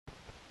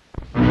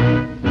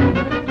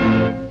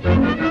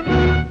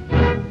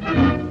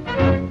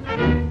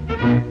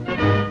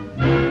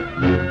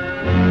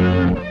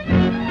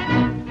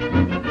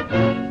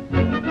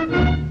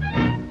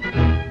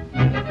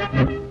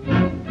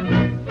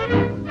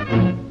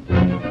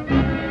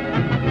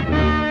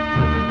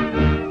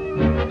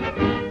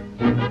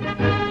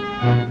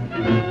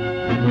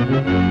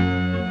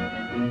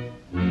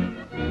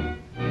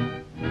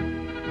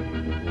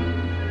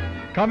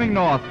Coming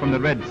north from the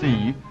Red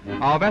Sea,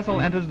 our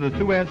vessel enters the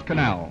Suez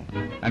Canal,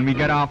 and we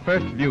get our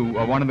first view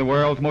of one of the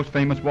world's most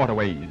famous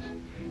waterways.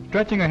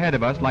 Stretching ahead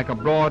of us like a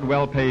broad,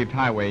 well-paved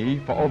highway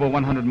for over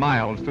 100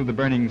 miles through the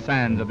burning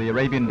sands of the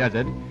Arabian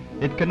Desert,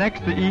 it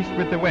connects the east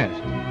with the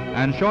west,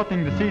 and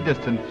shortening the sea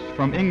distance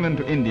from England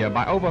to India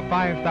by over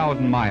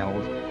 5,000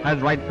 miles,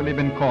 has rightfully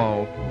been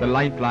called the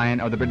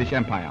lifeline of the British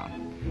Empire.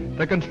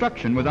 The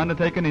construction was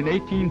undertaken in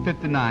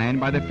 1859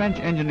 by the French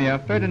engineer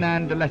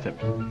Ferdinand de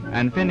Lesseps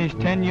and finished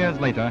 10 years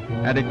later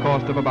at a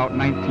cost of about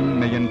 £19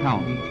 million.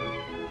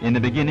 In the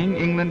beginning,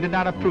 England did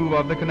not approve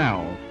of the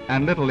canal,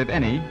 and little, if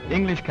any,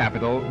 English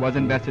capital was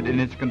invested in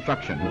its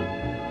construction.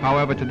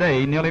 However,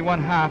 today, nearly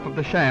one-half of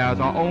the shares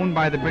are owned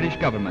by the British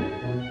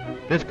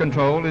government. This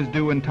control is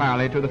due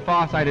entirely to the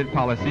far-sighted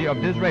policy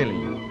of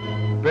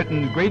Disraeli,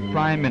 Britain's great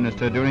prime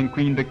minister during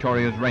Queen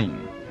Victoria's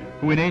reign,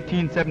 who in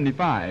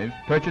 1875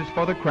 purchased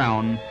for the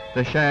crown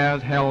the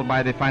shares held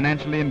by the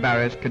financially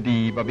embarrassed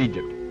Khedive of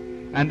Egypt.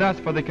 And thus,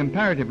 for the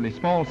comparatively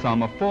small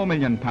sum of £4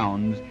 million,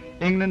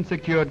 England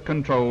secured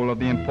control of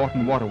the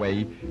important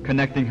waterway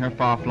connecting her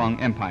far-flung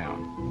empire.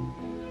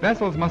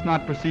 Vessels must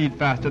not proceed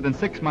faster than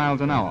 6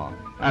 miles an hour,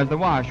 as the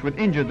wash would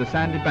injure the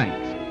sandy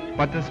banks.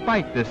 But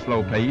despite this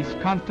slow pace,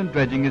 constant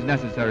dredging is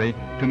necessary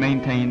to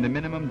maintain the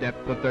minimum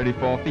depth of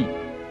 34 feet.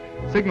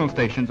 Signal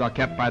stations are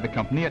kept by the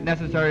company at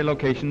necessary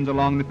locations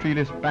along the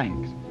treeless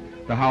banks.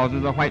 The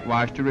houses are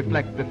whitewashed to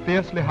reflect the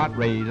fiercely hot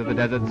rays of the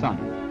desert sun.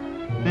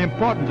 The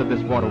importance of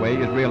this waterway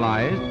is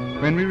realized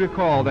when we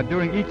recall that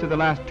during each of the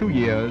last 2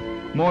 years,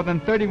 more than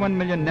 31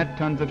 million net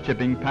tons of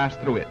shipping passed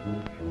through it,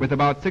 with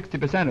about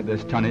 60% of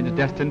this tonnage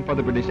destined for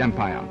the British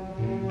Empire.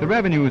 The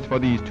revenues for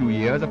these 2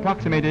 years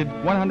approximated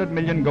 100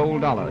 million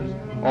gold dollars,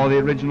 or the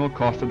original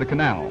cost of the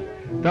canal,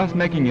 thus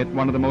making it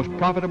one of the most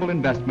profitable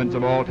investments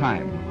of all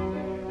time.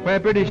 Where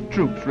British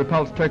troops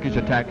repulsed Turkish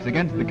attacks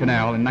against the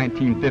canal in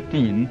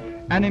 1915,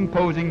 an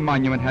imposing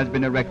monument has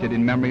been erected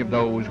in memory of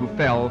those who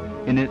fell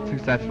in its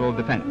successful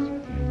defense.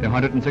 The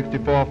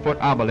 164-foot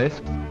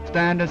obelisks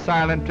stand as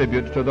silent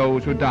tributes to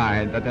those who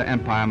died that their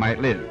empire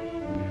might live.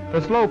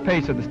 The slow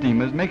pace of the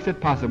steamers makes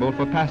it possible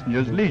for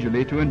passengers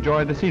leisurely to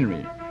enjoy the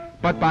scenery,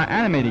 but by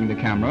animating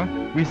the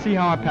camera, we see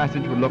how a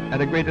passage would look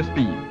at a greater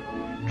speed.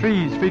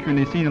 Trees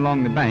frequently seen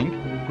along the bank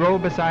grow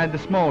beside the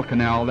small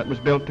canal that was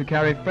built to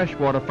carry fresh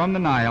water from the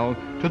Nile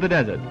to the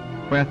desert,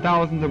 where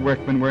thousands of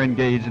workmen were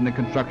engaged in the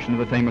construction of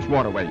the famous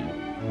waterway.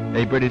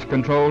 A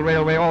British-controlled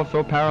railway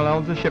also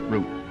parallels the ship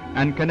route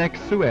and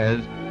connects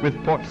Suez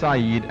with Port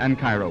Said and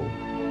Cairo.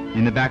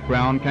 In the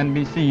background can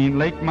be seen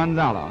Lake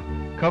Manzala,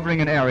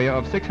 covering an area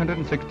of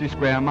 660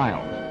 square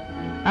miles.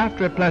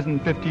 After a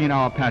pleasant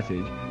 15-hour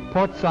passage,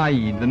 Port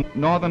Said, the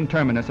northern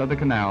terminus of the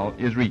canal,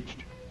 is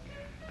reached.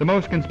 The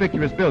most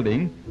conspicuous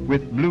building,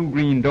 with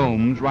blue-green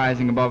domes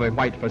rising above a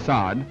white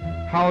facade,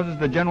 houses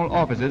the general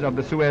offices of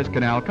the Suez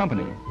Canal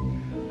Company.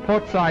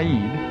 Port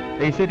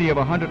Said, a city of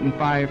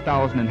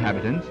 105,000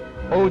 inhabitants,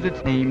 owes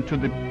its name to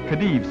the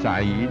Khedive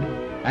Said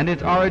and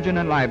its origin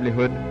and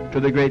livelihood to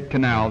the great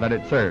canal that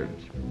it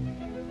serves.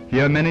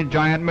 Here many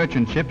giant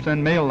merchant ships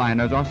and mail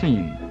liners are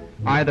seen,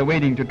 either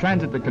waiting to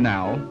transit the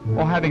canal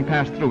or, having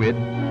passed through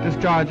it,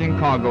 discharging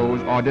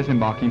cargoes or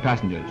disembarking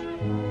passengers.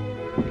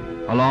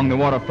 Along the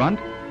waterfront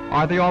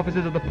are the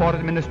offices of the port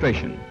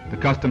administration, the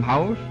custom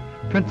house,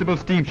 principal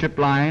steamship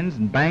lines,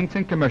 and banks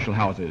and commercial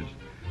houses.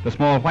 The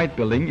small white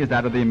building is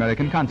that of the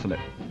American consulate.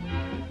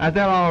 As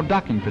there are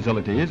docking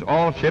facilities,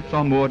 all ships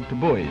are moored to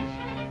buoys,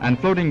 and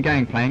floating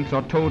gangplanks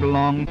are towed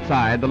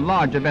alongside the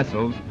larger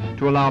vessels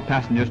to allow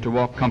passengers to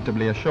walk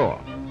comfortably ashore.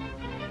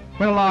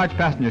 When a large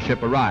passenger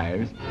ship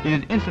arrives, it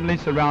is instantly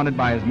surrounded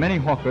by as many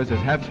hawkers as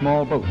have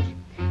small boats.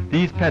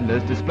 These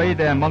peddlers display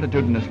their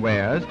multitudinous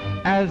wares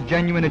as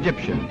genuine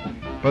Egyptian,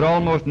 but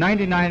almost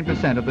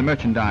 99% of the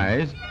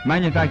merchandise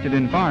manufactured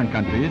in foreign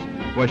countries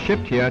was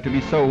shipped here to be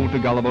sold to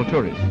gullible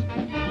tourists.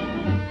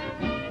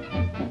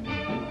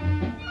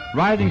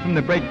 Rising from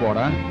the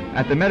breakwater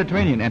at the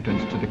Mediterranean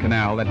entrance to the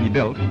canal that he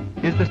built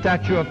is the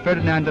statue of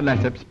Ferdinand de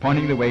Lesseps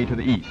pointing the way to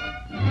the east.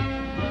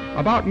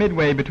 About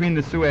midway between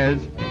the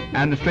Suez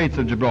and the Straits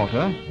of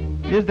Gibraltar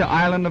is the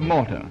island of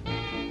Malta.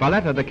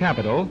 Valletta, the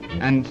capital,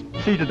 and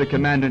seat of the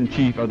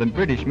commander-in-chief of the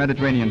British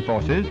Mediterranean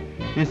forces,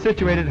 is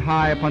situated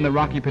high upon the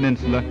rocky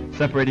peninsula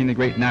separating the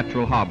great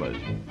natural harbors.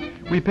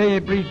 We pay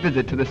a brief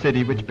visit to the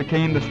city which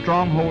became the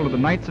stronghold of the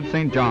Knights of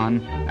St.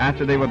 John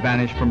after they were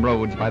banished from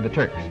Rhodes by the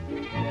Turks.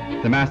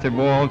 The massive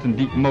walls and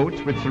deep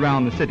moats which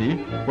surround the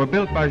city were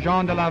built by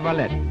Jean de la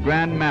Valette,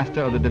 Grand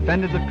Master of the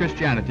Defenders of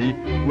Christianity,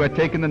 who had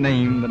taken the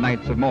name the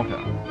Knights of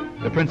Malta.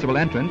 The principal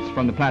entrance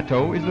from the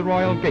plateau is the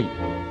Royal Gate,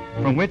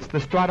 from which the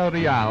Strada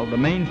Real, the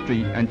main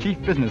street and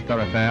chief business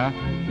thoroughfare,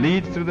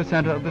 leads through the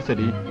center of the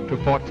city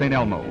to Fort St.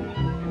 Elmo.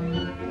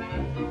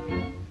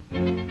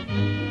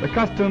 The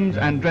customs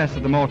and dress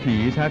of the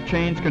Maltese have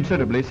changed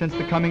considerably since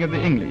the coming of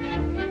the English,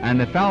 and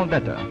the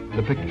faldetta,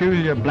 the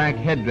peculiar black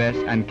headdress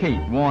and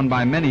cape worn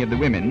by many of the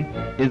women,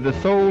 is the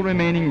sole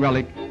remaining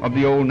relic of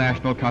the old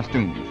national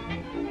costumes.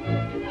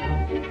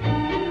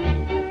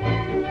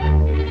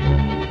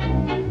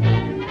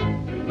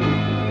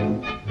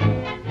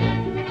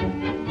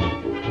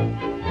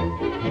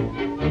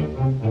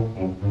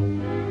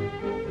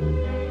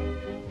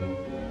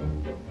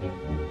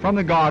 From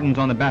the gardens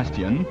on the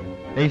bastion,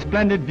 a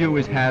splendid view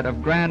is had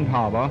of Grand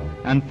Harbor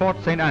and Fort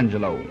St.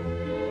 Angelo.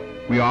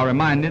 We are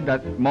reminded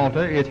that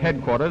Malta is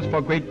headquarters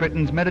for Great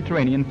Britain's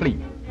Mediterranean fleet.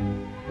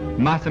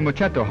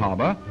 Massamucetto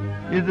Harbor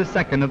is the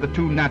second of the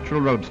two natural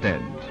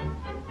roadsteads.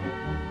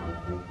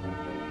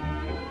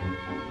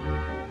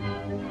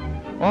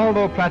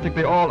 Although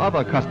practically all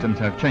other customs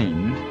have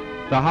changed,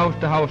 the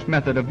house-to-house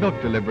method of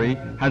milk delivery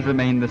has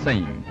remained the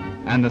same,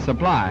 and the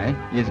supply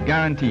is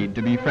guaranteed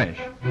to be fresh.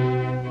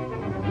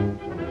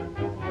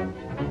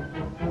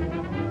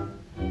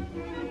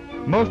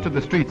 Most of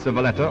the streets of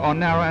Valletta are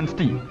narrow and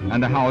steep,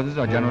 and the houses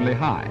are generally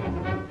high.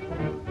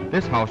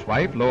 This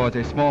housewife lowers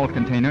a small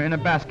container in a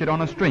basket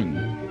on a string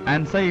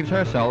and saves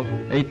herself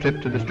a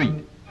trip to the street.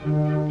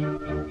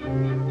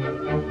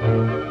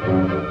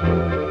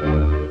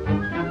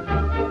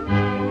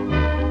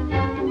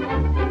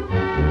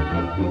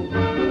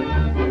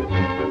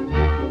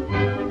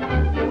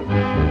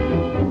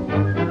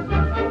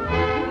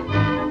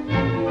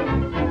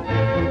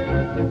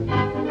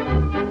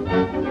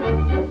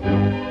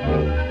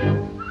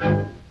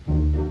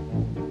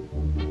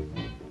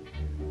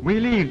 We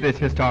leave this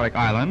historic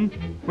island,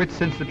 which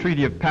since the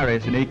Treaty of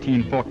Paris in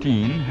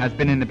 1814 has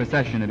been in the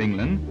possession of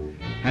England,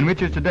 and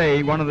which is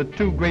today one of the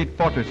two great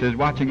fortresses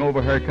watching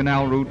over her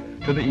canal route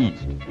to the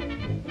east.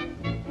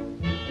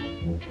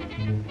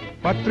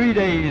 But 3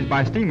 days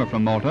by steamer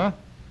from Malta,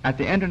 at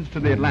the entrance to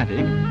the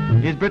Atlantic,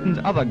 is Britain's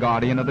other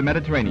guardian of the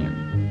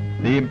Mediterranean,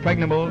 the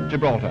impregnable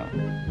Gibraltar.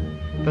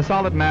 The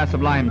solid mass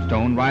of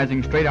limestone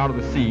rising straight out of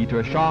the sea to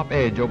a sharp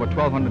edge over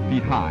 1,200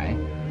 feet high,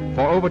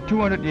 for over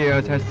 200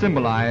 years has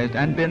symbolized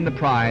and been the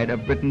pride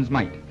of Britain's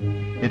might.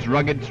 Its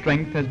rugged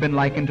strength has been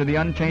likened to the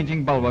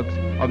unchanging bulwarks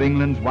of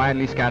England's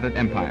widely scattered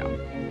empire.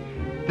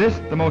 This,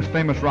 the most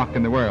famous rock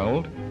in the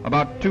world,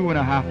 about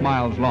 2.5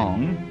 miles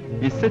long,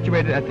 is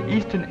situated at the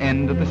eastern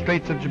end of the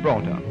Straits of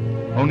Gibraltar,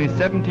 only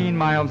 17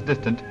 miles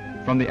distant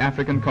from the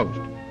African coast.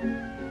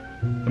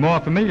 The more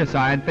familiar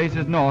side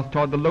faces north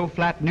toward the low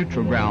flat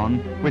neutral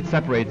ground which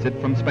separates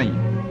it from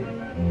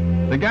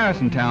Spain. The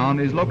garrison town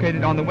is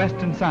located on the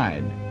western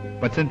side,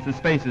 but since the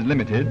space is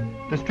limited,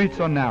 the streets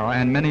are narrow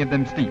and many of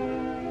them steep.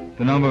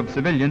 The number of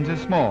civilians is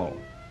small,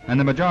 and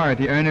the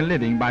majority earn a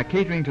living by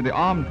catering to the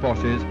armed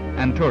forces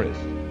and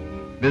tourists.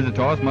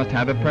 Visitors must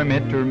have a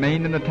permit to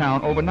remain in the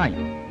town overnight,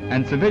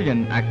 and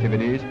civilian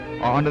activities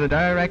are under the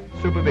direct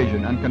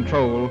supervision and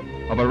control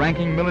of a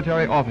ranking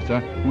military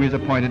officer who is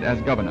appointed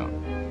as governor.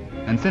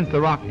 And since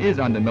the rock is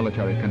under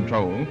military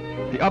control,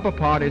 the upper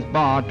part is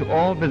barred to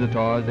all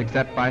visitors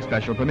except by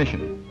special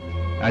permission,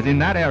 as in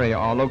that area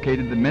are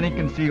located the many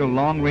concealed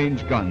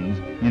long-range guns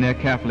in their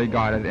carefully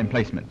guarded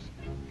emplacements.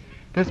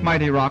 This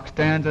mighty rock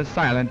stands as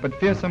silent but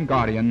fearsome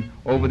guardian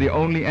over the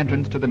only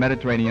entrance to the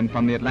Mediterranean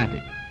from the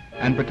Atlantic,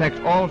 and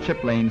protects all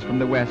ship lanes from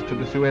the west to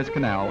the Suez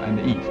Canal and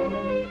the east.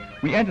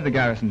 We enter the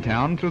garrison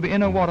town through the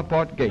inner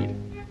waterport gate,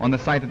 on the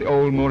site of the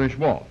old Moorish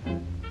wharf.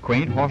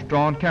 Quaint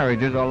horse-drawn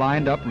carriages are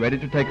lined up ready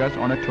to take us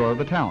on a tour of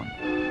the town.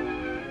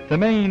 The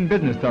main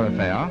business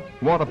thoroughfare,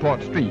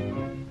 Waterport Street,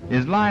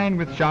 is lined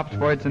with shops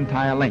for its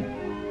entire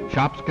length,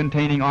 shops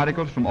containing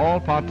articles from all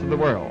parts of the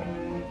world,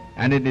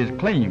 and it is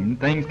claimed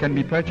things can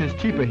be purchased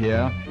cheaper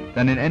here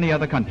than in any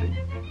other country.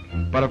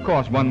 But of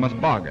course one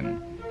must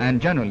bargain,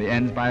 and generally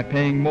ends by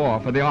paying more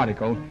for the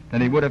article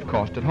than it would have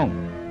cost at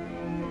home.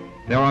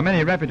 There are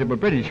many reputable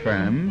British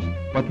firms,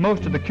 but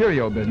most of the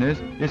curio business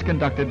is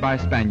conducted by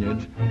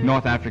Spaniards,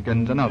 North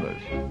Africans, and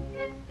others.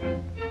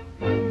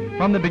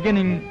 From the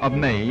beginning of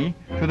May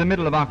to the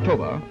middle of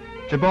October,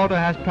 Gibraltar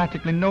has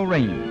practically no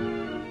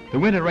rain. The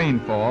winter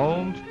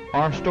rainfalls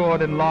are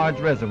stored in large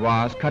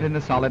reservoirs cut in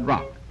the solid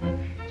rock.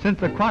 Since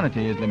the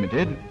quantity is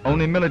limited,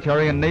 only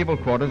military and naval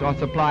quarters are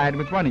supplied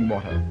with running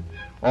water.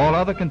 All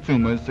other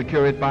consumers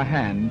secure it by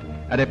hand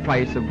at a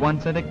price of 1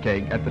 cent a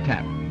keg at the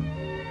tap.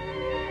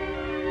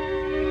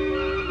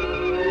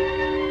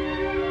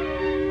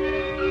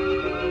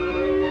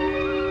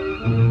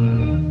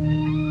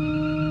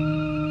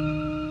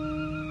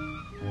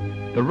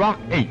 The rock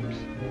apes,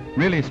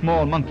 really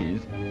small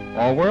monkeys,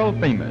 are world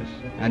famous,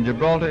 and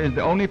Gibraltar is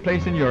the only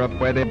place in Europe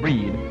where they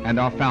breed and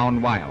are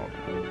found wild.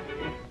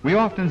 We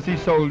often see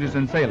soldiers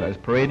and sailors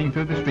parading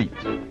through the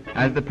streets,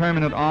 as the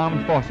permanent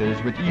armed forces,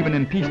 which even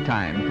in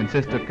peacetime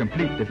consist of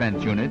complete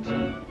defense units,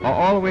 are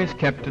always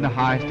kept in a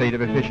high state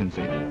of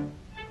efficiency.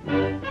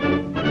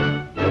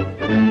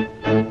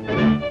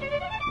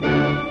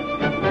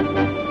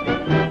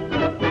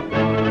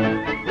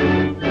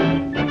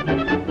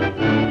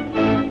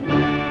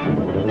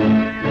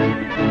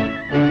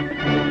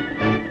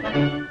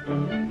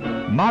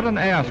 Modern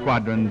air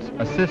squadrons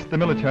assist the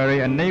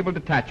military and naval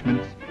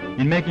detachments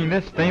in making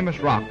this famous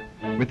rock,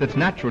 with its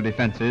natural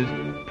defenses,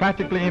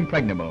 practically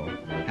impregnable,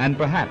 and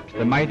perhaps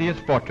the mightiest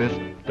fortress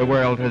the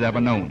world has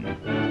ever known.